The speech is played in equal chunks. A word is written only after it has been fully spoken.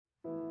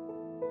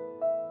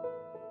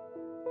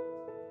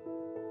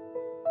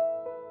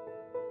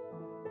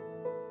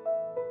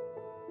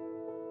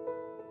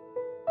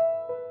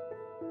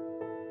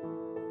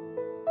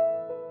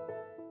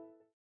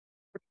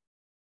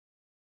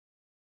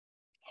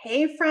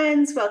Hey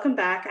friends, welcome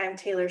back. I'm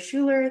Taylor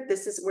Shuler.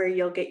 This is where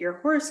you'll get your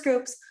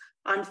horoscopes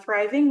on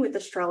thriving with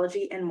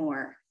astrology and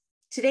more.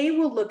 Today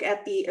we'll look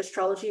at the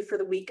astrology for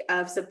the week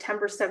of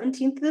September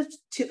 17th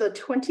to the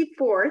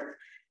 24th,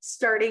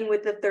 starting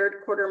with the third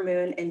quarter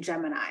moon in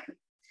Gemini.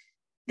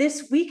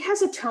 This week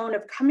has a tone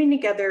of coming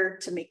together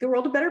to make the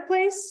world a better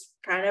place,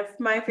 kind of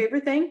my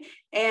favorite thing,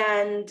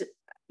 and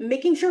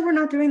making sure we're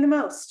not doing the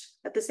most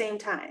at the same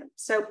time.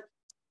 So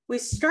we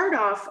start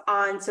off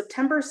on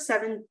September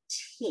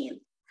 17th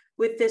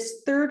with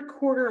this third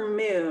quarter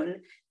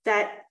moon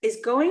that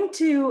is going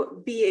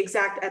to be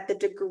exact at the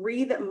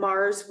degree that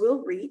Mars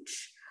will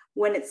reach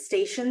when it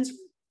stations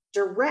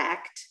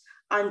direct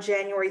on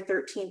January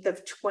 13th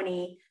of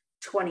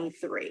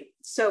 2023.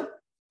 So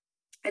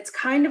it's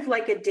kind of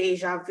like a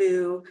deja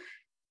vu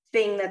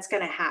thing that's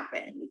going to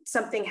happen.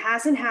 Something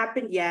hasn't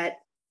happened yet,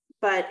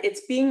 but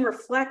it's being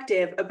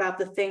reflective about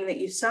the thing that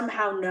you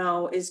somehow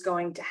know is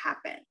going to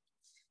happen.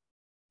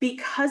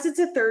 Because it's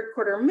a third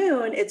quarter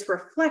moon, it's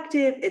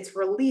reflective, it's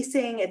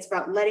releasing, it's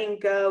about letting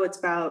go, it's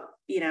about,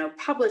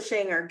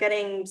 publishing or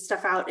getting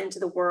stuff out into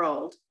the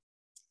world.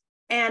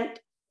 And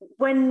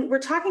when we're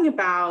talking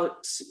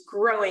about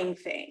growing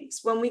things,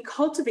 when we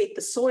cultivate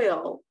the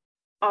soil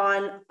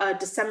on a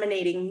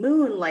disseminating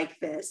moon like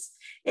this,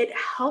 it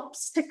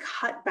helps to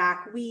cut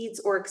back weeds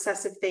or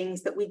excessive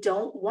things that we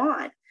don't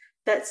want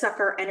that suck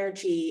our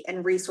energy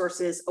and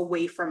resources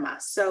away from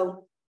us.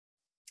 So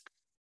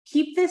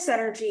keep this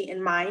energy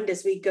in mind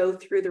as we go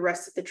through the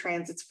rest of the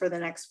transits for the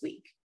next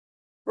week.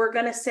 We're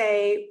going to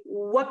say,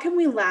 what can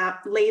we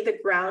lay the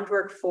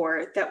groundwork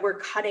for that we're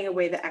cutting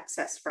away the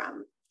excess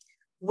from?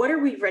 What are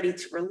we ready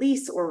to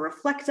release or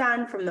reflect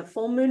on from the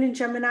full moon in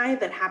Gemini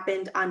that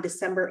happened on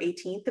December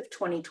 18th of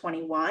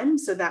 2021?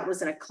 So that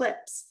was an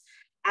eclipse.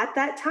 At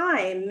that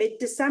time,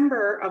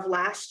 mid-December of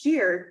last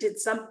year, did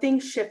something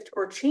shift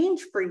or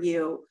change for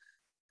you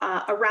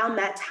around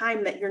that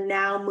time that you're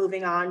now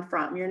moving on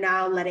from, you're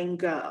now letting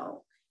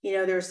go?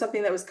 There's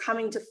something that was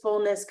coming to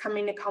fullness,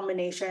 coming to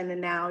culmination, and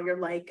now you're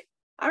like,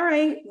 all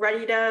right,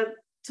 ready to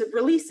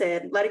release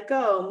it, let it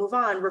go, move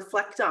on,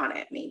 reflect on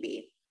it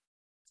maybe.